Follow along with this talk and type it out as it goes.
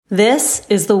This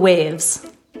is The Waves.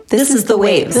 This is The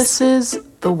Waves. This is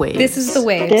The Waves. This is The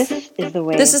Waves. This is The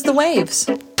Waves. This is The Waves.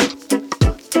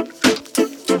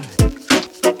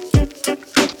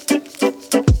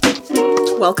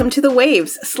 Welcome to The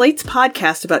Waves, Slate's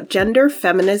podcast about gender,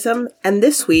 feminism, and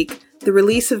this week, the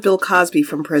release of Bill Cosby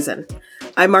from prison.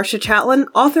 I'm Marcia Chatelain,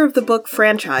 author of the book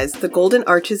Franchise, The Golden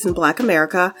Arches in Black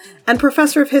America, and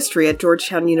professor of history at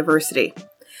Georgetown University.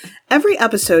 Every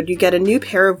episode, you get a new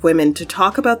pair of women to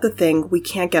talk about the thing we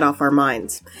can't get off our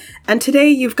minds. And today,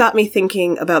 you've got me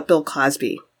thinking about Bill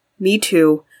Cosby, Me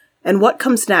Too, and what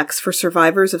comes next for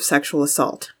survivors of sexual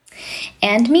assault.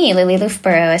 And me, Lily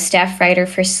Loofborough, a staff writer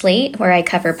for Slate, where I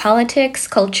cover politics,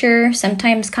 culture,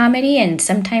 sometimes comedy, and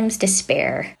sometimes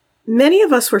despair. Many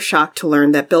of us were shocked to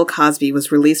learn that Bill Cosby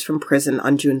was released from prison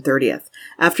on June 30th,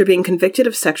 after being convicted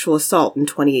of sexual assault in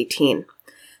 2018.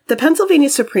 The Pennsylvania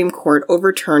Supreme Court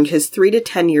overturned his 3 to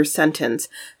 10-year sentence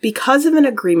because of an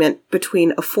agreement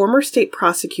between a former state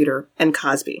prosecutor and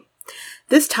Cosby.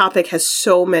 This topic has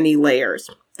so many layers.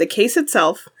 The case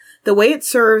itself, the way it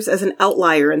serves as an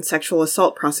outlier in sexual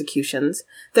assault prosecutions,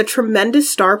 the tremendous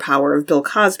star power of Bill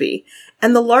Cosby,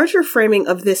 and the larger framing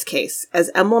of this case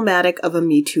as emblematic of a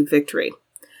Me Too victory.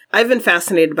 I've been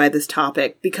fascinated by this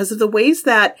topic because of the ways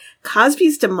that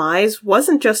Cosby's demise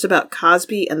wasn't just about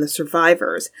Cosby and the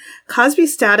survivors.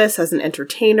 Cosby's status as an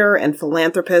entertainer and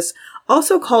philanthropist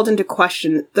also called into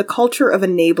question the culture of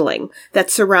enabling that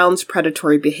surrounds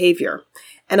predatory behavior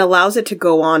and allows it to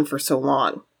go on for so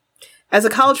long. As a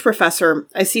college professor,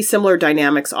 I see similar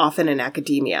dynamics often in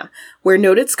academia, where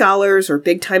noted scholars or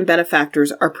big-time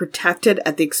benefactors are protected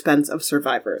at the expense of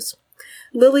survivors.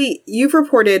 Lily, you've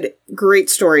reported great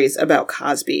stories about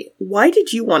Cosby. Why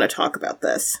did you want to talk about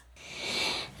this?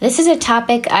 This is a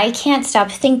topic I can't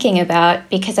stop thinking about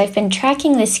because I've been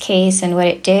tracking this case and what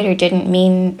it did or didn't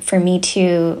mean for Me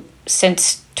Too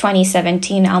since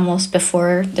 2017, almost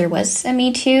before there was a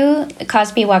Me Too.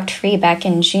 Cosby walked free back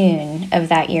in June of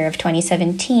that year of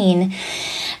 2017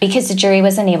 because the jury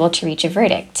was unable to reach a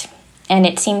verdict. And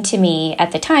it seemed to me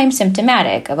at the time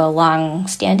symptomatic of a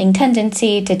long-standing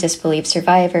tendency to disbelieve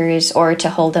survivors or to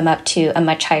hold them up to a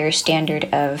much higher standard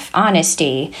of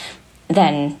honesty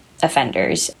than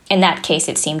offenders. In that case,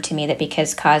 it seemed to me that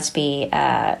because Cosby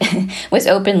was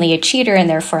openly a cheater and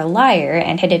therefore a liar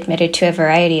and had admitted to a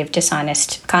variety of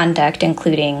dishonest conduct,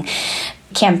 including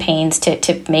campaigns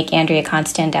to make Andrea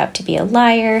Constand out to be a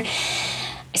liar.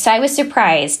 So I was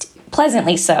surprised,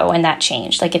 pleasantly so, when that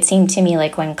changed. Like, it seemed to me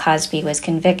like when Cosby was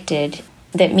convicted,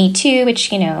 that Me Too, which,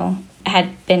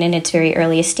 had been in its very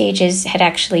earliest stages, had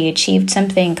actually achieved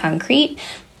something concrete.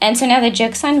 And so now the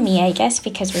joke's on me, I guess,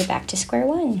 because we're back to square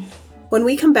one. When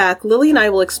we come back, Lily and I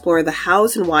will explore the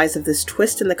hows and whys of this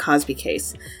twist in the Cosby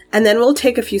case, and then we'll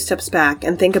take a few steps back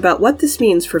and think about what this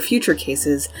means for future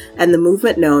cases and the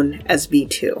movement known as Me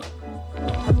Too.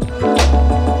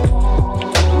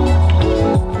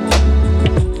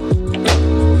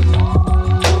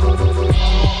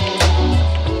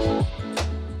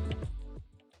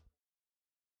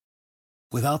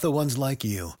 Without the ones like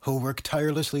you, who work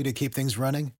tirelessly to keep things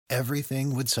running,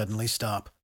 everything would suddenly stop.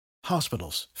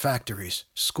 Hospitals, factories,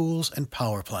 schools, and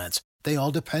power plants, they all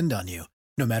depend on you.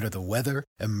 No matter the weather,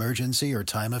 emergency, or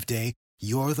time of day,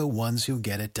 you're the ones who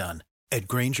get it done. At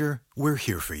Grainger, we're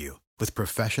here for you with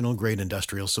professional-grade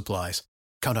industrial supplies.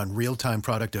 Count on real-time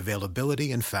product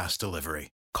availability and fast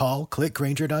delivery. Call,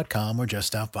 clickgrainger.com, or just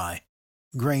stop by.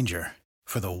 Grainger,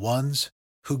 for the ones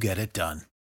who get it done.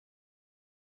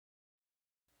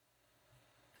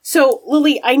 So,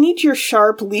 Lily, I need your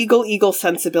sharp legal eagle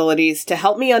sensibilities to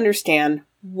help me understand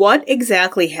what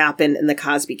exactly happened in the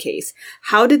Cosby case.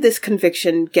 How did this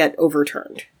conviction get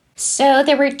overturned? So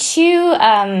there were two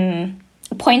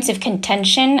points of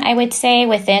contention, I would say,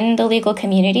 within the legal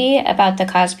community about the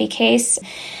Cosby case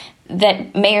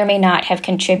that may or may not have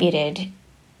contributed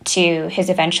to his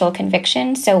eventual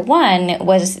conviction. So one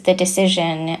was the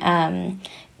decision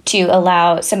to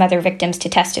allow some other victims to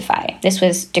testify. This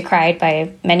was decried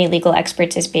by many legal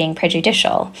experts as being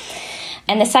prejudicial.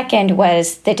 And the second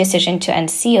was the decision to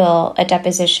unseal a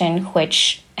deposition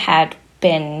which had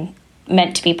been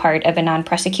meant to be part of a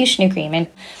non-prosecution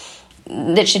agreement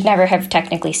that should never have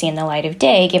technically seen the light of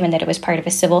day, given that it was part of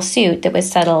a civil suit that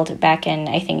was settled back in,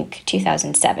 I think,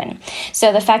 2007.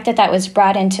 So the fact that that was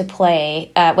brought into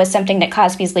play was something that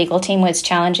Cosby's legal team was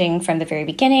challenging from the very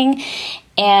beginning.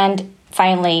 And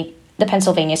finally, the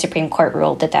Pennsylvania Supreme Court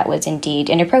ruled that that was indeed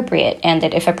inappropriate, and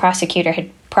that if a prosecutor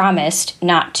had promised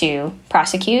not to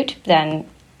prosecute, then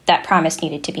that promise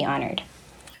needed to be honored.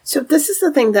 So this is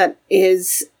the thing that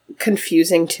is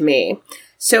confusing to me.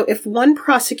 So if one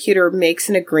prosecutor makes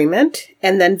an agreement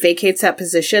and then vacates that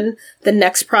position, the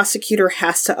next prosecutor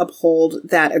has to uphold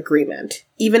that agreement.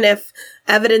 Even if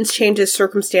evidence changes,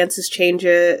 circumstances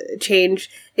change,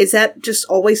 is that just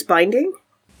always binding?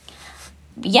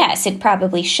 Yes, it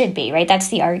probably should be, right? That's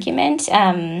the argument.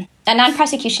 A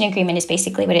non-prosecution agreement is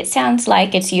basically what it sounds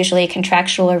like. It's usually a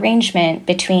contractual arrangement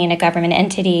between a government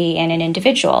entity and an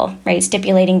individual, right?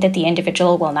 Stipulating that the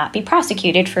individual will not be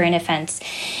prosecuted for an offense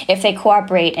if they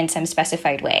cooperate in some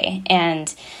specified way.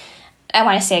 And I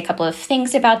want to say a couple of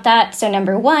things about that. So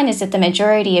number one is that the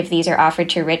majority of these are offered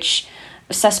to rich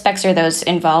suspects or those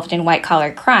involved in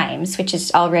white-collar crimes, which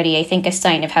is already, I think, a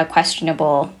sign of how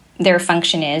questionable their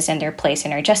function is and their place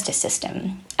in our justice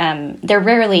system. They're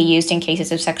rarely used in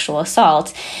cases of sexual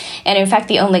assault. And in fact,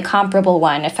 the only comparable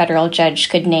one a federal judge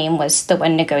could name was the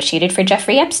one negotiated for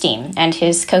Jeffrey Epstein and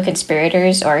his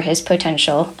co-conspirators or his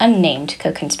potential unnamed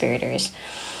co-conspirators.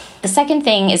 The second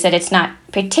thing is that it's not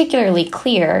particularly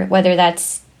clear whether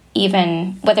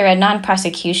a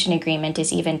non-prosecution agreement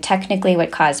is even technically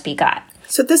what Cosby got.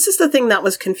 So this is the thing that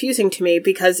was confusing to me,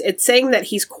 because it's saying that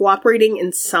he's cooperating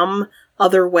in some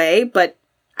other way, but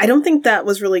I don't think that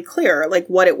was really clear, like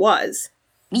what it was.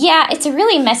 Yeah, it's a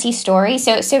really messy story.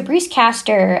 So Bruce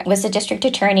Castor was the district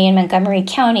attorney in Montgomery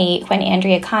County when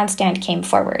Andrea Constand came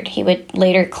forward. He would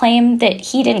later claim that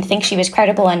he didn't think she was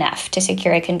credible enough to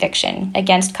secure a conviction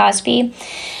against Cosby.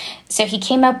 So he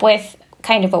came up with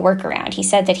kind of a workaround. He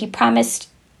said that he promised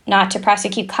not to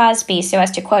prosecute Cosby so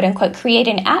as to, quote unquote, create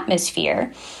an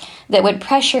atmosphere that would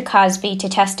pressure Cosby to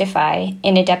testify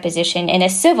in a deposition in a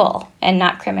civil and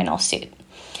not criminal suit.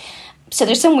 So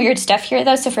there's some weird stuff here,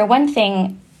 though. So for one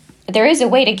thing, there is a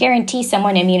way to guarantee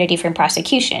someone immunity from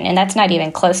prosecution, and that's not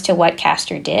even close to what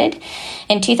Castor did.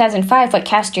 In 2005, what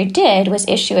Castor did was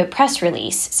issue a press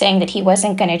release saying that he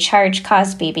wasn't going to charge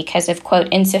Cosby because of, quote,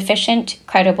 insufficient,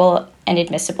 credible, and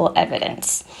admissible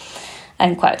evidence,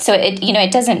 unquote. So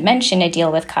it doesn't mention a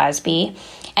deal with Cosby.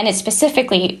 And it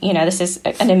specifically, this is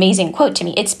an amazing quote to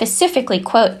me, it specifically,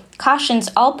 quote, cautions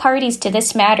all parties to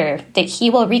this matter that he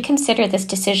will reconsider this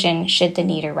decision should the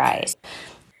need arise.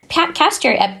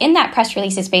 Castor, in that press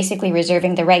release, is basically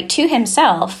reserving the right to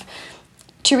himself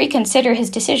to reconsider his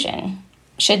decision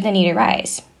should the need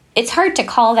arise. It's hard to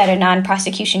call that a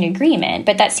non-prosecution agreement,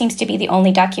 but that seems to be the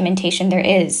only documentation there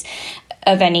is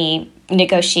of any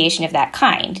negotiation of that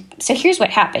kind. So here's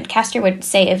what happened. Castor would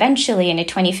say eventually in a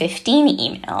 2015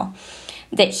 email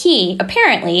that he,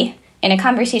 apparently, in a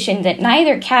conversation that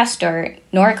neither Castor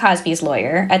nor Cosby's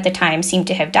lawyer at the time seemed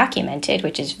to have documented,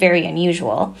 which is very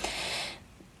unusual,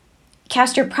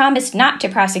 Castor promised not to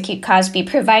prosecute Cosby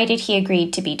provided he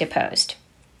agreed to be deposed.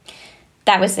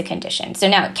 That was the condition. So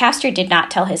now, Castor did not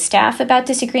tell his staff about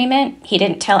this agreement. He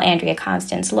didn't tell Andrea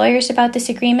Constand's lawyers about this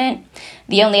agreement.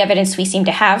 The only evidence we seem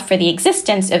to have for the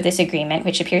existence of this agreement,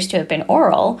 which appears to have been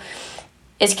oral,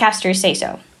 is Castor's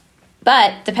say-so.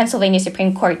 But the Pennsylvania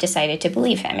Supreme Court decided to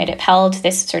believe him. It upheld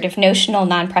this sort of notional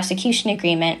non-prosecution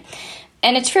agreement.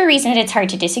 And it's for a reason that it's hard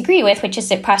to disagree with, which is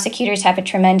that prosecutors have a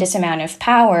tremendous amount of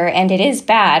power, and it is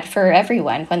bad for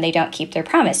everyone when they don't keep their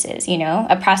promises.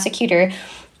 A prosecutor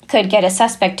could get a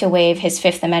suspect to waive his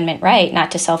Fifth Amendment right not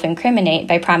to self-incriminate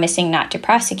by promising not to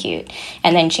prosecute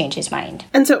and then change his mind.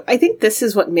 And so I think this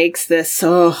is what makes this,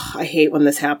 I hate when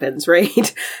this happens,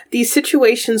 right? These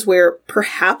situations where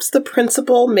perhaps the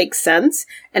principle makes sense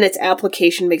and its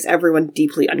application makes everyone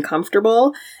deeply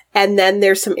uncomfortable. And then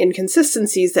there's some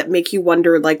inconsistencies that make you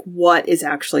wonder, what is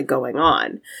actually going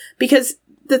on? Because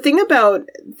the thing about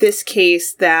this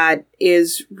case that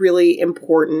is really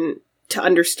important to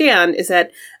understand is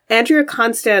that Andrea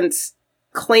Constand's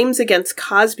claims against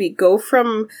Cosby go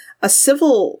from a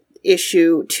civil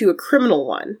issue to a criminal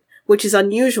one, which is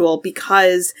unusual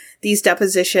because these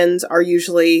depositions are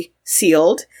usually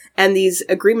sealed and these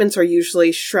agreements are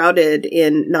usually shrouded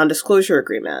in non-disclosure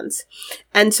agreements.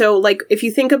 And so, if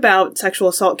you think about sexual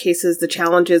assault cases, the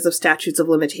challenges of statutes of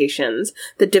limitations,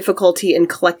 the difficulty in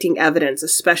collecting evidence,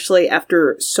 especially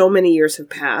after so many years have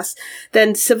passed,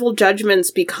 then civil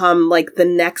judgments become the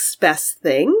next best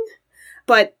thing.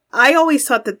 But I always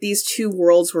thought that these two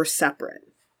worlds were separate.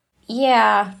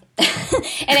 Yeah.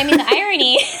 And I mean, the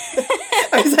irony...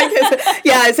 I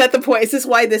was is that the point? Is this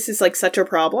why this is such a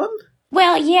problem?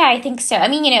 Well, yeah, I think so. I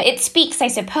mean, it speaks, I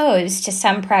suppose, to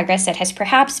some progress that has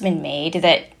perhaps been made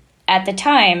that at the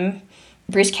time,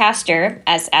 Bruce Castor,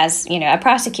 as a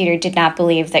prosecutor, did not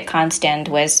believe that Constand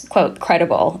was, quote,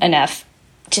 credible enough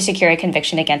to secure a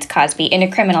conviction against Cosby in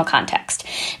a criminal context.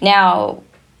 Now,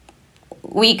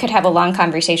 we could have a long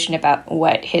conversation about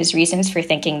what his reasons for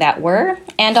thinking that were,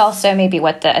 and also maybe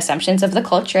what the assumptions of the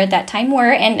culture at that time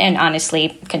were, and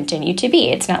honestly continue to be.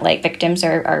 It's not like victims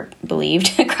are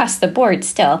believed across the board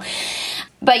still.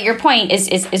 But your point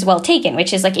is well taken,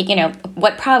 which is like,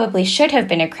 what probably should have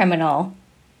been a criminal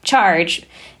charge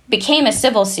became a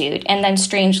civil suit and then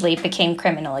strangely became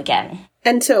criminal again.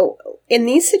 And so in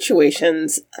these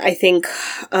situations, I think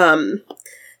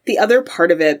the other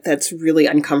part of it that's really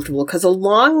uncomfortable, because a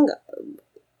longtime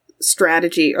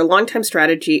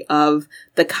strategy of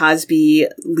the Cosby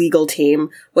legal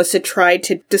team was to try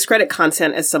to discredit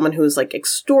Constant as someone who's like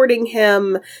extorting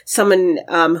him, someone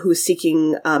who's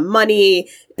seeking money.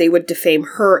 They would defame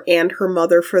her and her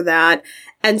mother for that.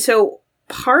 And so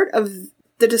part of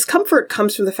the discomfort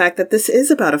comes from the fact that this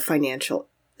is about a financial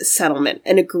settlement,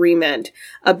 an agreement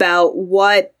about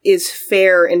what is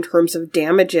fair in terms of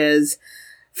damages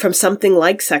from something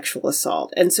like sexual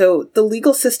assault. And so the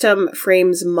legal system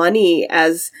frames money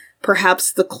as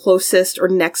perhaps the closest or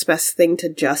next best thing to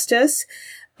justice.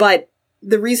 But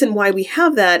the reason why we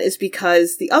have that is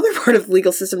because the other part of the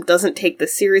legal system doesn't take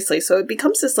this seriously. So it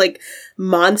becomes this like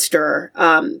monster,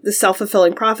 the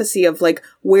self-fulfilling prophecy of like,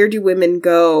 where do women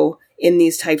go in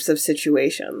these types of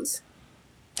situations?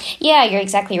 Yeah, you're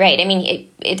exactly right. I mean,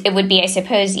 it would be, I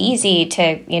suppose, easy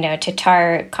to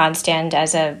tar Constant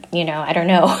as a, I don't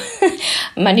know,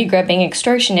 money-grubbing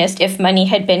extortionist if money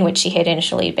had been what she had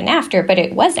initially been after, but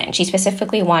it wasn't. She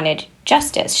specifically wanted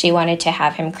justice. She wanted to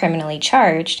have him criminally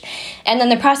charged. And then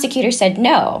the prosecutor said,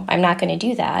 no, I'm not going to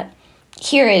do that.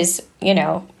 Here is,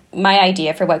 my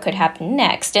idea for what could happen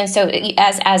next. And so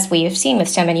as we have seen with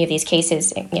so many of these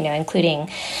cases, including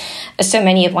so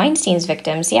many of Weinstein's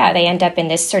victims, they end up in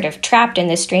this sort of trapped in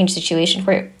this strange situation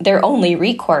where their only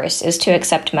recourse is to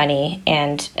accept money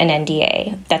and an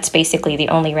NDA. That's basically the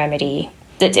only remedy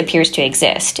that appears to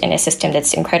exist in a system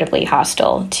that's incredibly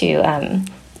hostile to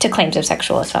claims of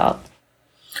sexual assault.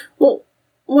 Well,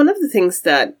 one of the things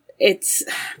that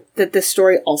this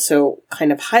story also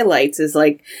kind of highlights is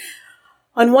like,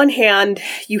 on one hand,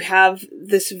 you have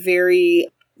this very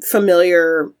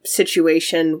familiar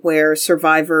situation where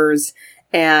survivors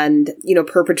and,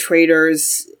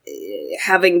 perpetrators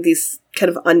having these kind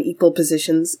of unequal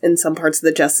positions in some parts of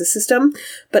the justice system.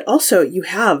 But also you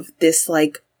have this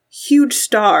like huge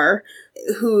star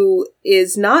who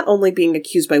is not only being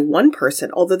accused by one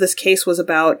person, although this case was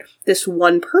about this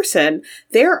one person,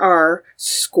 there are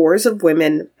scores of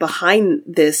women behind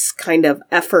this kind of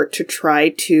effort to try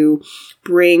to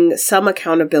bring some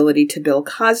accountability to Bill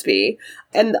Cosby.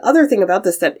 And the other thing about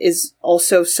this that is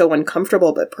also so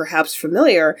uncomfortable, but perhaps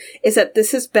familiar, is that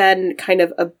this has been kind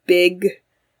of a big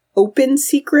open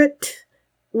secret,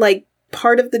 like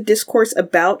part of the discourse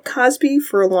about Cosby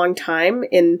for a long time.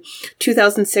 In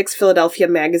 2006, Philadelphia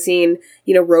Magazine,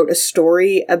 wrote a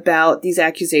story about these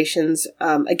accusations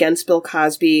against Bill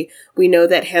Cosby. We know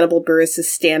that Hannibal Buress's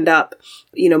stand-up,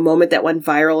 moment that went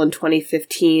viral in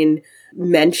 2015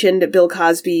 mentioned Bill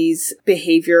Cosby's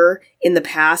behavior in the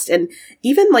past. And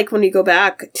even like when you go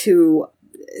back to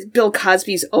Bill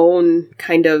Cosby's own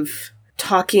kind of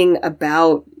talking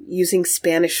about using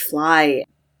Spanish fly.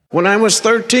 When I was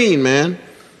 13, man,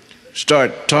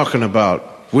 start talking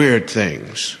about weird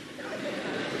things.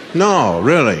 No,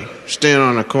 really, stand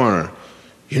on a corner.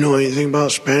 You know anything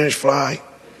about Spanish fly?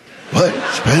 What?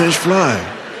 Spanish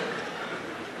fly?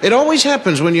 It always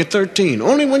happens when you're 13.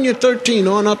 Only when you're 13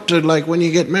 on up to like when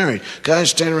you get married.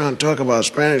 Guys stand around and talk about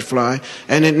Spanish fly,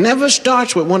 and it never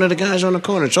starts with one of the guys on the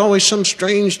corner. It's always some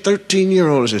strange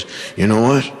 13-year-old that says, you know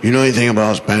what? You know anything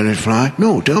about Spanish fly?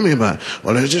 No, tell me about it.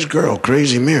 Well, there's this girl,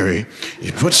 Crazy Mary.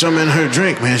 You put some in her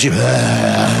drink, man. She...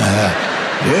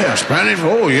 Yeah, Spanish,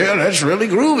 oh yeah, that's really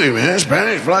groovy, man.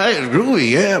 Spanish fly is groovy,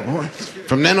 yeah, boy.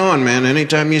 From then on, man,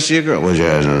 anytime you see a girl, what's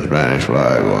your eyes on Spanish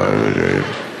fly, boy?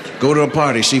 Go to a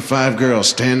party, see 5 girls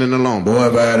standing alone. Boy,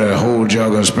 if I had a whole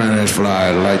jug of Spanish fly,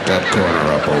 I'd light that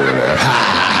corner up over there.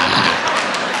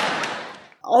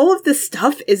 All of this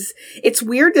stuff it's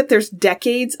weird that there's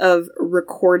decades of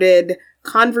recorded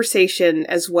conversation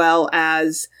as well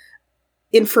as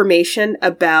information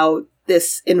about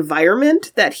this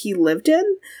environment that he lived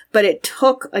in, but it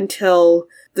took until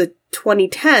the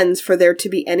 2010s for there to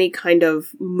be any kind of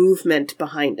movement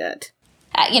behind it.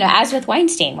 As with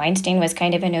Weinstein was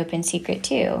kind of an open secret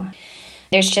too.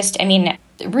 There's just,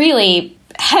 really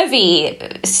heavy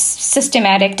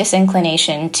systematic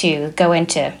disinclination to go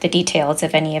into the details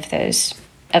of any of those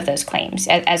claims,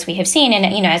 as we have seen,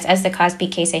 and as the Cosby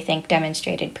case I think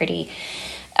demonstrated pretty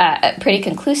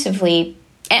conclusively.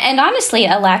 And honestly,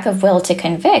 a lack of will to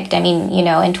convict. I mean,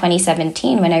 in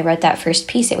 2017, when I wrote that first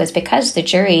piece, it was because the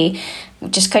jury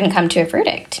just couldn't come to a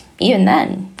verdict, even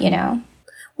then.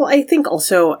 Well, I think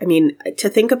also, to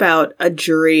think about a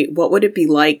jury, what would it be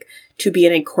like to be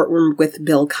in a courtroom with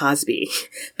Bill Cosby?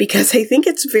 Because I think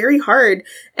it's very hard,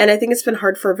 and I think it's been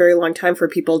hard for a very long time for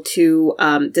people to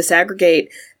disaggregate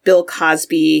Bill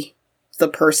Cosby, the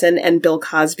person, and Bill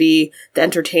Cosby, the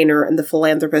entertainer and the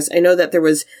philanthropist. I know that there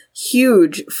was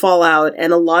huge fallout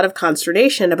and a lot of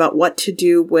consternation about what to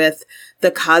do with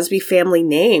the Cosby family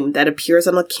name that appears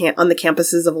on the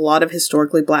campuses of a lot of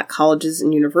historically Black colleges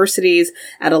and universities,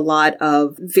 and a lot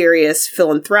of various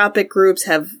philanthropic groups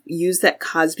have used that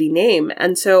Cosby name.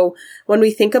 And so when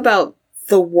we think about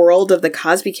the world of the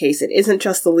Cosby case, it isn't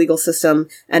just the legal system,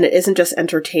 and it isn't just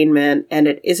entertainment, and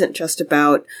it isn't just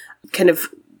about kind of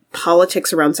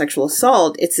politics around sexual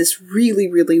assault. It's this really,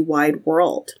 really wide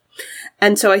world.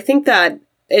 And so I think that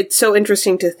it's so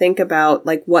interesting to think about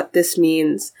what this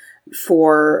means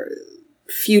for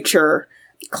future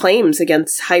claims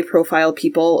against high profile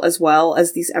people, as well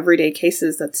as these everyday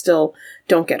cases that still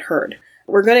don't get heard.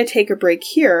 We're going to take a break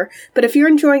here, but if you're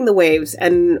enjoying The Waves,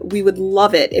 and we would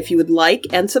love it if you would like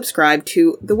and subscribe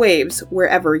to The Waves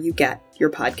wherever you get your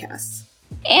podcasts.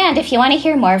 And if you want to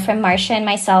hear more from Marcia and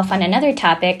myself on another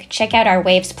topic, check out our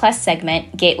Waves Plus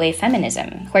segment, Gateway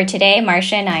Feminism, where today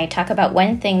Marcia and I talk about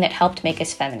one thing that helped make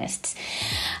us feminists.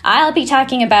 I'll be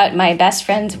talking about my best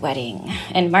friend's wedding,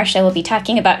 and Marcia will be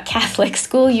talking about Catholic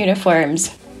school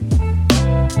uniforms.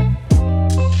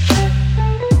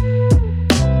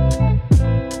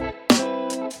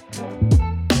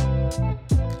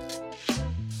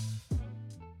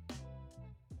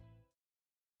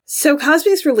 So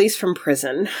Cosby's released from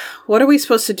prison. What are we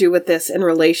supposed to do with this in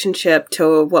relationship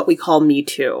to what we call Me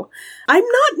Too? I'm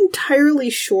not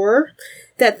entirely sure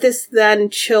that this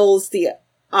then chills the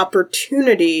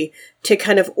opportunity to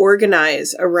kind of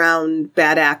organize around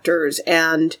bad actors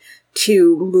and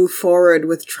to move forward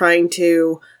with trying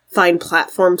to find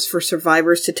platforms for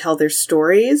survivors to tell their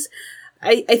stories.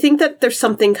 I think that there's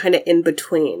something kind of in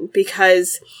between,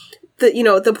 because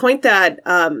the point that,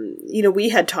 we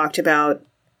had talked about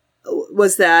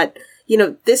was that,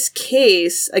 this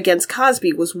case against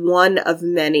Cosby was one of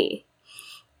many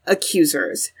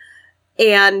accusers.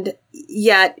 And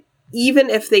yet,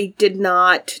 even if they did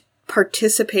not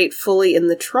participate fully in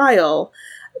the trial,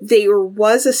 there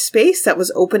was a space that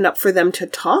was opened up for them to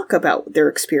talk about their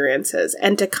experiences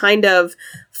and to kind of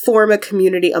form a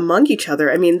community among each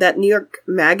other. I mean, that New York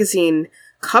Magazine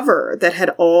cover that had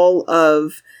all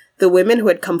of the women who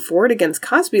had come forward against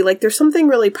Cosby, there's something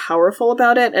really powerful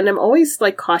about it. And I'm always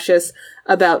cautious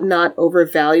about not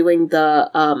overvaluing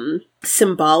the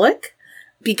symbolic,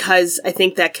 because I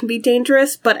think that can be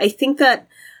dangerous. But I think that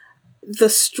the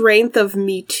strength of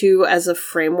Me Too as a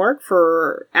framework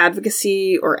for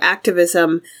advocacy or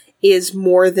activism is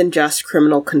more than just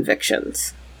criminal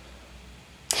convictions.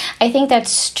 I think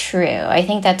that's true. I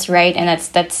think that's right, and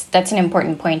that's an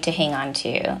important point to hang on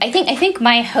to. I think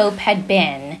my hope had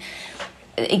been,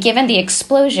 given the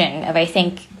explosion of, I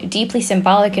think, deeply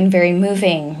symbolic and very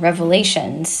moving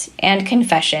revelations and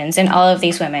confessions, and all of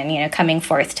these women, coming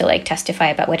forth to testify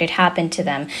about what had happened to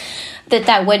them,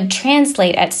 that would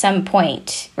translate at some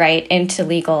point, right, into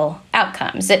legal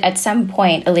outcomes. That at some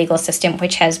point, a legal system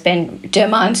which has been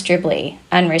demonstrably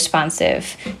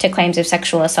unresponsive to claims of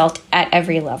sexual assault at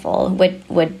every level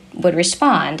would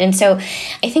respond. And so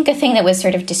I think a thing that was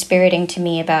sort of dispiriting to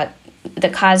me about the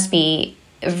Cosby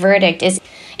verdict is,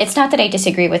 it's not that I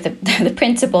disagree with the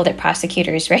principle that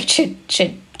prosecutors, right,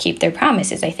 should keep their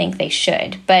promises. I think they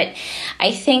should. But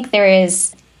I think there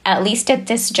is, at least at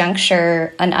this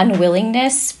juncture, an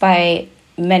unwillingness by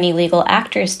many legal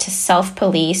actors to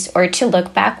self-police or to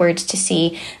look backwards to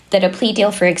see that a plea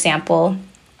deal, for example,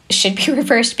 should be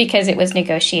reversed because it was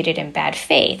negotiated in bad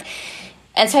faith.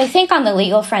 And so I think on the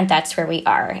legal front, that's where we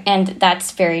are. And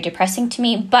that's very depressing to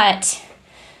me. But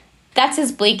that's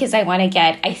as bleak as I want to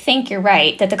get. I think you're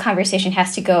right that the conversation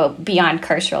has to go beyond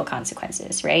carceral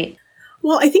consequences, right?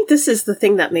 Well, I think this is the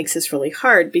thing that makes this really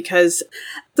hard, because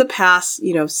the past,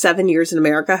 7 years in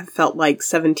America have felt like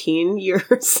 17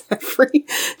 years every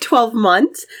 12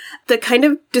 months. The kind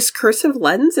of discursive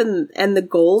lens and the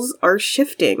goals are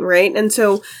shifting, right? And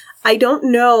so I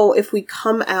don't know if we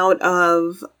come out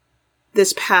of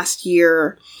this past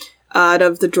year, out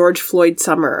of the George Floyd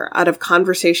summer, out of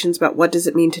conversations about what does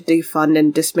it mean to defund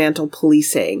and dismantle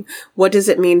policing? What does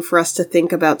it mean for us to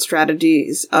think about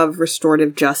strategies of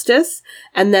restorative justice?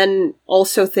 And then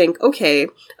also think, okay,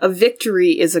 a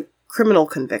victory is a criminal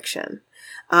conviction.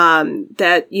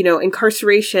 that,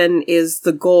 incarceration is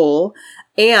the goal.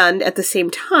 And at the same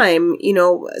time,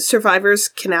 survivors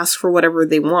can ask for whatever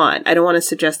they want. I don't want to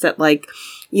suggest that,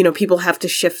 people have to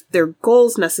shift their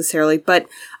goals necessarily. But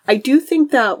I do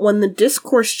think that when the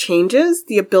discourse changes,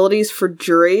 the abilities for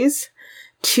juries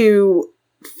to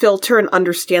filter and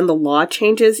understand the law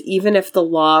changes, even if the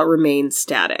law remains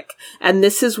static. And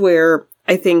this is where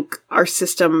I think our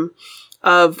system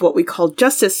of what we call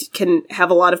justice can have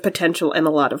a lot of potential and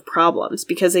a lot of problems,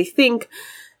 because I think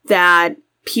that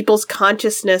people's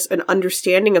consciousness and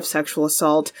understanding of sexual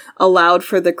assault allowed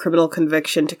for the criminal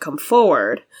conviction to come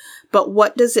forward. But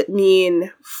what does it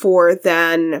mean for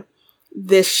then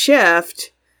this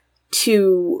shift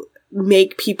to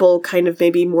make people kind of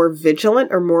maybe more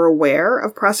vigilant or more aware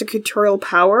of prosecutorial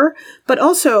power? But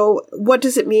also, what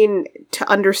does it mean to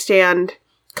understand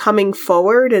coming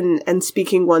forward and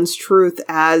speaking one's truth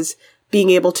as being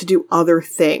able to do other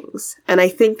things? And I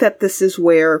think that this is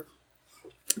where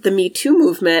the Me Too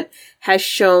movement has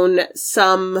shown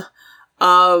some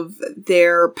of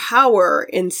their power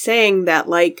in saying that,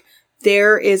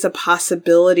 there is a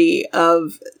possibility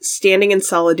of standing in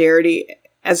solidarity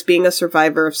as being a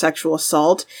survivor of sexual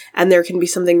assault, and there can be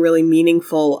something really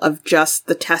meaningful of just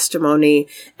the testimony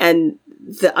and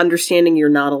the understanding you're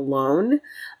not alone.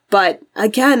 But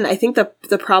again, I think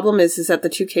the problem is that the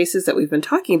two cases that we've been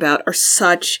talking about are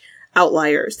such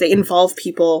outliers. They involve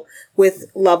people with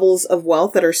levels of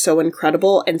wealth that are so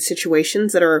incredible and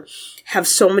situations that have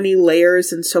so many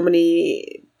layers and so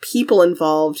many people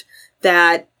involved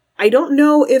that I don't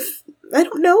know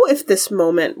if this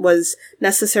moment was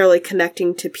necessarily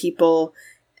connecting to people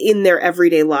in their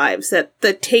everyday lives, that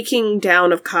the taking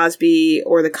down of Cosby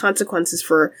or the consequences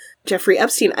for Jeffrey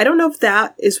Epstein, I don't know if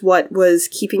that is what was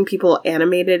keeping people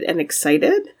animated and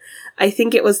excited. I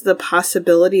think it was the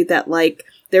possibility that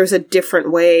there's a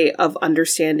different way of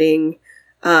understanding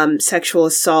sexual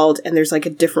assault, and there's a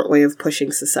different way of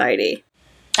pushing society.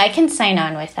 I can sign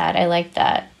on with that. I like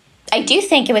that. I do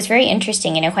think it was very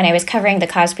interesting, when I was covering the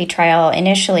Cosby trial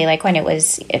initially, when it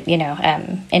was, in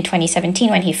 2017,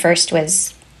 when he first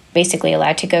was basically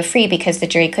allowed to go free because the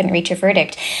jury couldn't reach a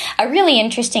verdict. A really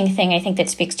interesting thing, I think, that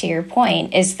speaks to your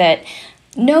point is that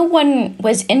no one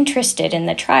was interested in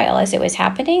the trial as it was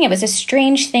happening. It was a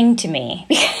strange thing to me.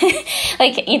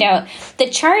 The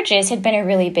charges had been a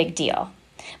really big deal,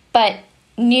 but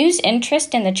news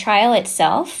interest in the trial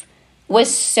itself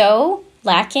was so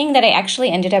lacking that I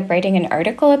actually ended up writing an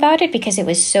article about it because it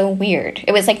was so weird.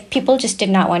 It was people just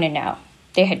did not want to know.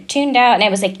 They had tuned out, and I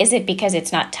was is it because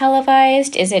it's not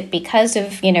televised? Is it because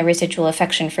of, residual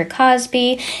affection for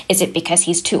Cosby? Is it because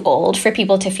he's too old for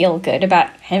people to feel good about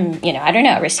him, I don't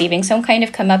know, receiving some kind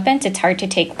of comeuppance? It's hard to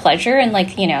take pleasure in,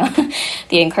 the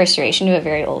incarceration of a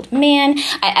very old man.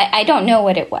 I don't know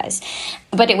what it was,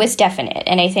 but it was definite,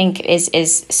 and I think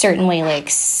is certainly,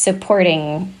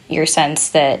 supporting your sense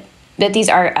that these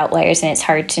are outliers, and it's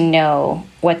hard to know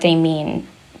what they mean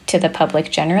to the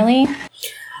public generally.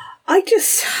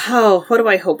 What do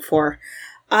I hope for?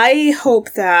 I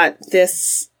hope that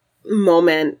this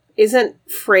moment isn't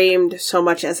framed so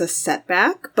much as a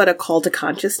setback, but a call to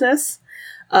consciousness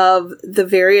of the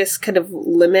various kind of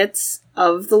limits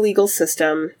of the legal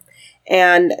system,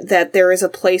 and that there is a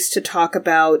place to talk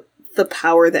about the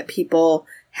power that people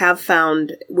have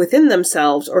found within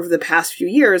themselves over the past few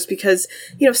years, because,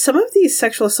 some of these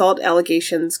sexual assault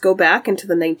allegations go back into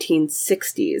the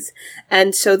 1960s.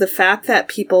 And so the fact that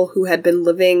people who had been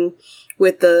living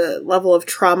with the level of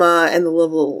trauma and the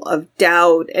level of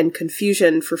doubt and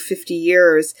confusion for 50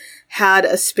 years had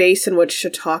a space in which to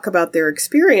talk about their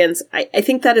experience, I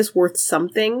think that is worth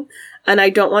something. And I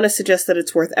don't want to suggest that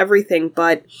it's worth everything,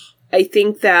 but I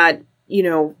think that,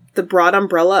 the broad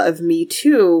umbrella of Me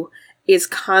Too is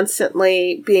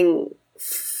constantly being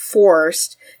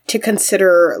forced to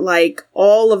consider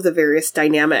all of the various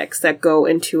dynamics that go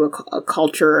into a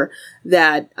culture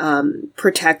that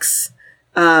protects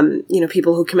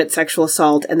people who commit sexual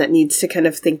assault, and that needs to kind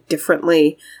of think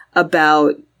differently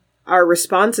about our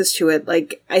responses to it.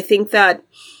 I think that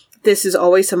this is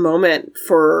always a moment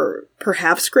for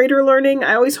perhaps greater learning.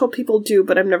 I always hope people do,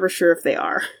 but I'm never sure if they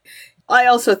are. I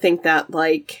also think that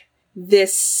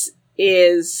this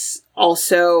is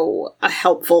also a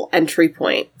helpful entry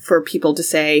point for people to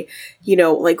say,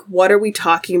 what are we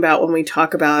talking about when we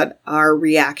talk about our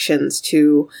reactions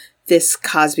to this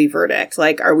Cosby verdict?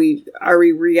 Are we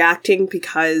reacting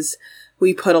because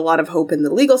we put a lot of hope in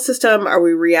the legal system? Are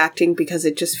we reacting because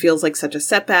it just feels like such a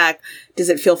setback? Does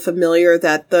it feel familiar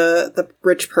that the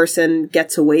rich person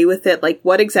gets away with it? Like,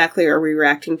 what exactly are we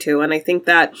reacting to? And I think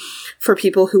that for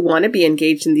people who want to be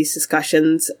engaged in these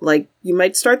discussions, like, you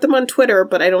might start them on Twitter,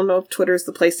 but I don't know if Twitter is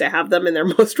the place to have them in their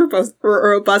most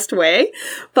robust way.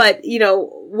 But, you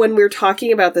know, when we're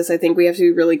talking about this, I think we have to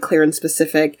be really clear and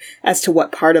specific as to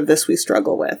what part of this we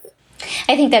struggle with.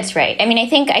 I think that's right. I mean, I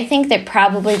think that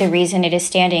probably the reason it is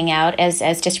standing out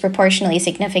as disproportionately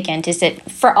significant is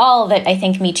that for all that I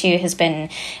think Me Too has been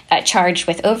charged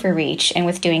with overreach and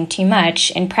with doing too much,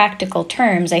 in practical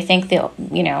terms, I think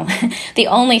the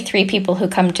only three people who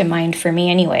come to mind for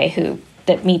me anyway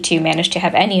that Me Too managed to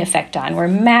have any effect on were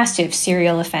massive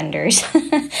serial offenders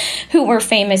who were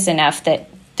famous enough that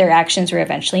their actions were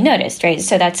eventually noticed, right?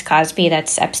 So that's Cosby,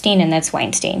 that's Epstein, and that's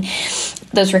Weinstein.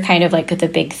 Those were kind of like the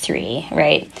big three,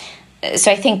 right?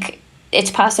 So I think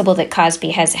it's possible that Cosby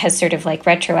has sort of like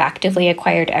retroactively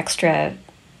acquired extra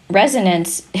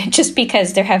resonance just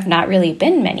because there have not really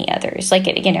been many others, like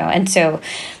it, you know, and so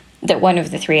that one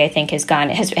of the three I think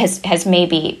has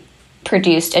maybe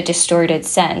produced a distorted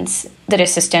sense that a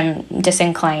system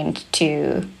disinclined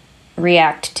to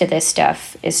react to this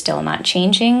stuff is still not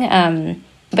changing.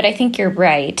 But I think you're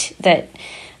right that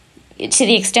to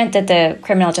the extent that the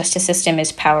criminal justice system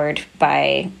is powered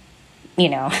by, you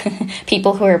know,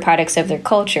 people who are products of their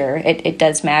culture, it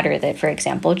does matter that, for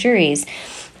example, juries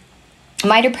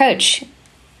might approach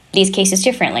these cases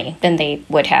differently than they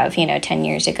would have, 10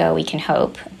 years ago, we can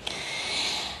hope.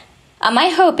 My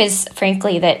hope is,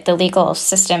 frankly, that the legal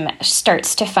system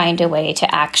starts to find a way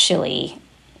to actually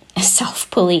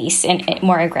self-police and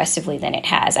more aggressively than it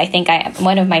has. I think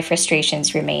one of my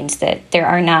frustrations remains that there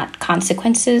are not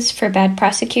consequences for bad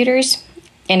prosecutors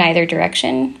in either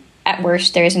direction. At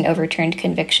worst, there is an overturned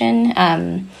conviction.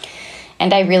 And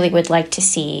I really would like to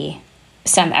see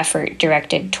some effort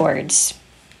directed towards,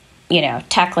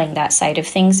 tackling that side of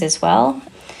things as well.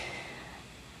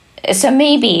 So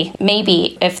maybe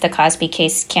if the Cosby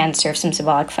case can serve some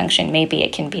symbolic function, maybe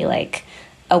it can be like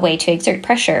a way to exert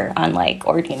pressure on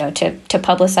to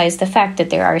publicize the fact that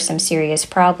there are some serious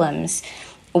problems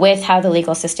with how the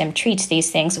legal system treats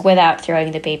these things without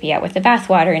throwing the baby out with the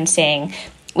bathwater and saying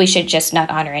we should just not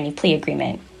honor any plea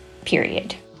agreement,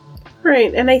 period.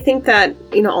 Right. And I think that,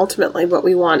 ultimately what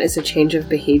we want is a change of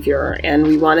behavior, and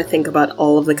we want to think about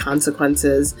all of the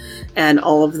consequences and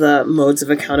all of the modes of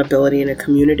accountability in a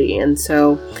community. And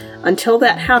so until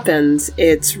that happens,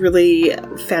 it's really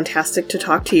fantastic to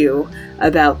talk to you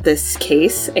about this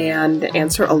case and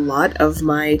answer a lot of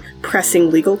my pressing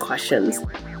legal questions.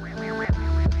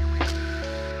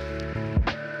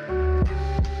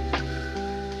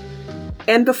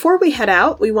 And before we head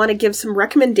out, we want to give some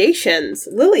recommendations.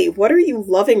 Lily, what are you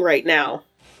loving right now?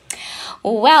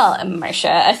 Well,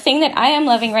 Marcia, a thing that I am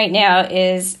loving right now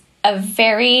is a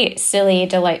very silly,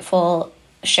 delightful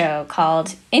show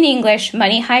called, in English,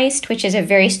 Money Heist, which is a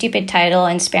very stupid title.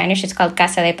 In Spanish, it's called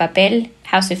Casa de Papel,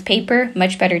 House of Paper,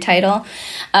 much better title.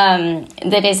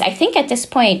 That is, I think at this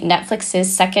point,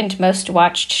 Netflix's second most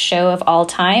watched show of all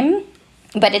time.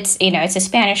 But it's, it's a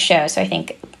Spanish show, so I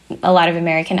think a lot of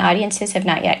American audiences have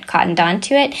not yet cottoned on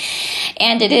to it.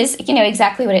 And it is,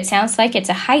 exactly what it sounds like. It's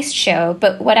a heist show.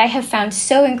 But what I have found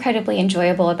so incredibly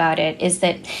enjoyable about it is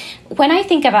that when I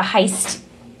think of a heist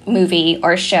movie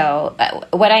or show,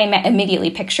 what I immediately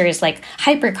picture is like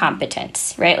hyper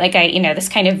competence, right? Like this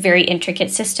kind of very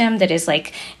intricate system that is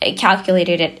like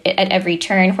calculated at every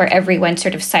turn, where everyone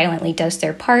sort of silently does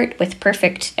their part with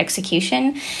perfect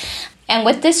execution. And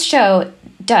what this show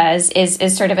does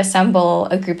is sort of assemble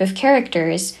a group of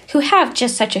characters who have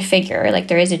just such a figure. Like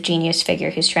there is a genius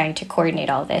figure who's trying to coordinate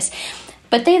all this.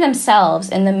 But they themselves,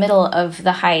 in the middle of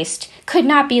the heist, could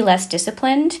not be less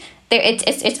disciplined.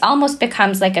 It almost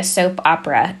becomes like a soap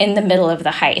opera in the middle of the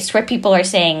heist, where people are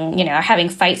saying, are having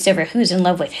fights over who's in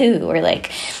love with who, or like,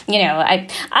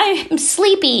 I'm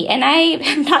sleepy and I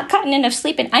have not gotten enough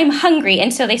sleep and I'm hungry,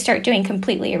 and so they start doing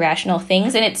completely irrational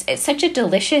things, and it's such a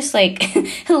delicious, like,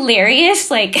 hilarious,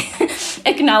 like,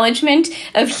 acknowledgement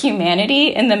of humanity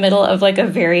in the middle of like a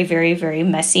very, very, very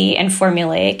messy and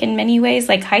formulaic in many ways,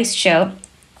 like, heist show,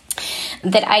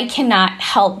 that I cannot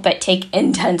help but take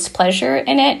intense pleasure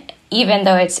in it, even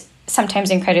though it's sometimes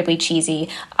incredibly cheesy,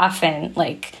 often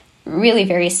like really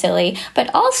very silly, but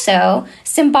also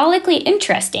symbolically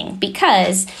interesting,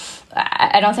 because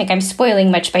I don't think I'm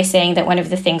spoiling much by saying that one of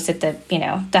the things that the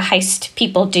heist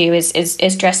people do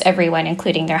is dress everyone,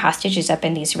 including their hostages, up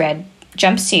in these red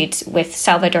jumpsuits with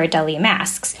Salvador Dali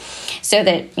masks, so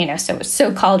that,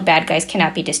 so-called bad guys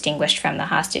cannot be distinguished from the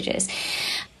hostages.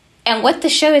 And what the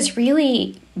show is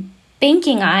really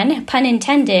banking on, pun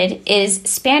intended, is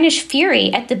Spanish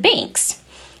fury at the banks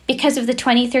because of the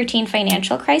 2013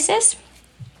 financial crisis.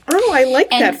 Oh, I like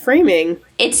that framing.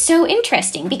 It's so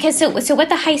interesting because so what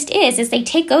the heist is they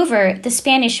take over the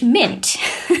Spanish mint.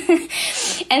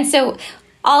 And so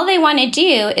all they want to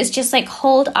do is just like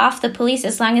hold off the police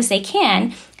as long as they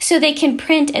can so they can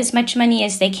print as much money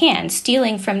as they can,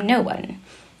 stealing from no one.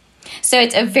 So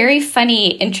it's a very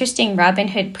funny, interesting Robin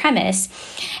Hood premise.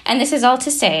 And this is all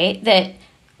to say that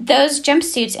those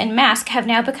jumpsuits and masks have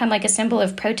now become like a symbol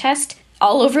of protest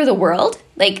all over the world.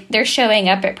 Like, they're showing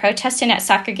up at protests and at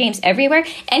soccer games everywhere.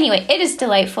 Anyway, it is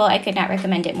delightful. I could not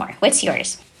recommend it more. What's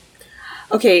yours?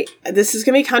 Okay, this is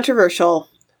going to be controversial,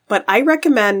 but I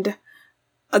recommend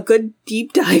a good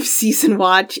deep dive season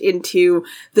watch into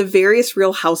the various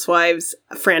Real Housewives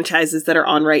franchises that are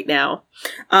on right now.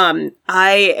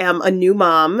 I am a new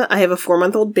mom. I have a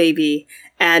 4-month-old baby.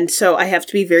 And so I have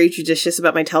to be very judicious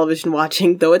about my television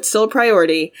watching, though it's still a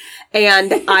priority.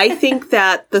 And I think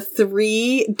that the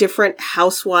 3 different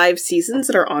Housewives seasons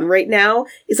that are on right now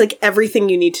is like everything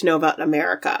you need to know about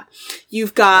America.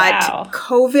 You've got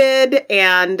COVID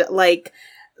and like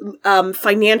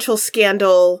financial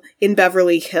scandal in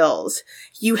Beverly Hills.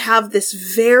 You have this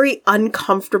very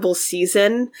uncomfortable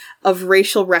season of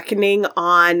racial reckoning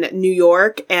on New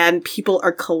York, and people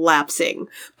are collapsing.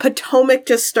 Potomac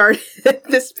just started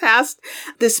this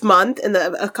month and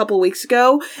a couple weeks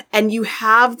ago, and you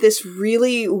have this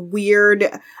really weird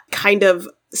kind of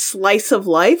slice of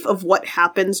life of what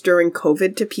happens during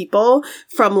COVID to people,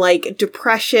 from like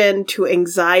depression to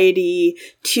anxiety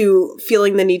to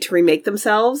feeling the need to remake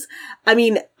themselves. I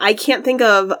mean, I can't think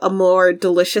of a more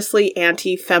deliciously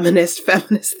anti-feminist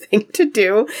thing to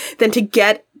do than to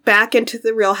get back into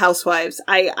the Real Housewives.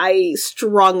 I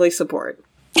strongly support.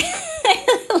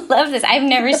 I love this. I've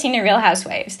never seen a Real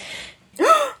Housewives.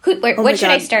 What should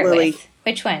I start with?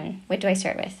 Which one? What do I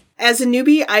start with? As a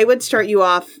newbie, I would start you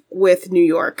off with New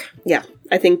York. Yeah,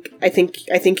 I think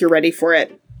you're ready for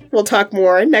it. We'll talk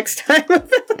more next time.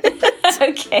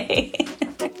 Okay.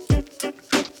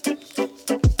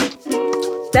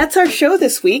 That's our show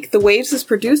this week. The Waves is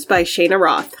produced by Shayna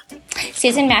Roth.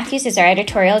 Susan Matthews is our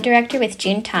editorial director, with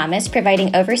June Thomas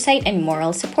providing oversight and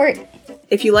moral support.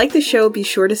 If you like the show, be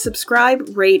sure to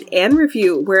subscribe, rate, and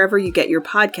review wherever you get your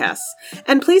podcasts.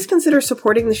 And please consider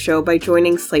supporting the show by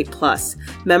joining Slate Plus.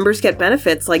 Members get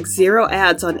benefits like 0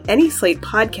 ads on any Slate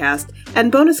podcast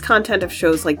and bonus content of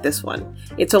shows like this one.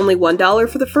 It's only $1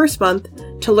 for the first month.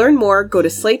 To learn more, go to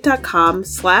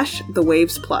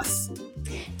slate.com/thewavesplus.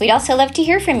 We'd also love to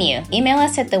hear from you. Email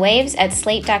us at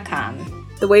thewaves@slate.com.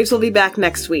 The Waves will be back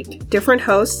next week. Different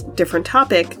hosts, different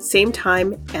topic, same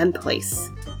time and place.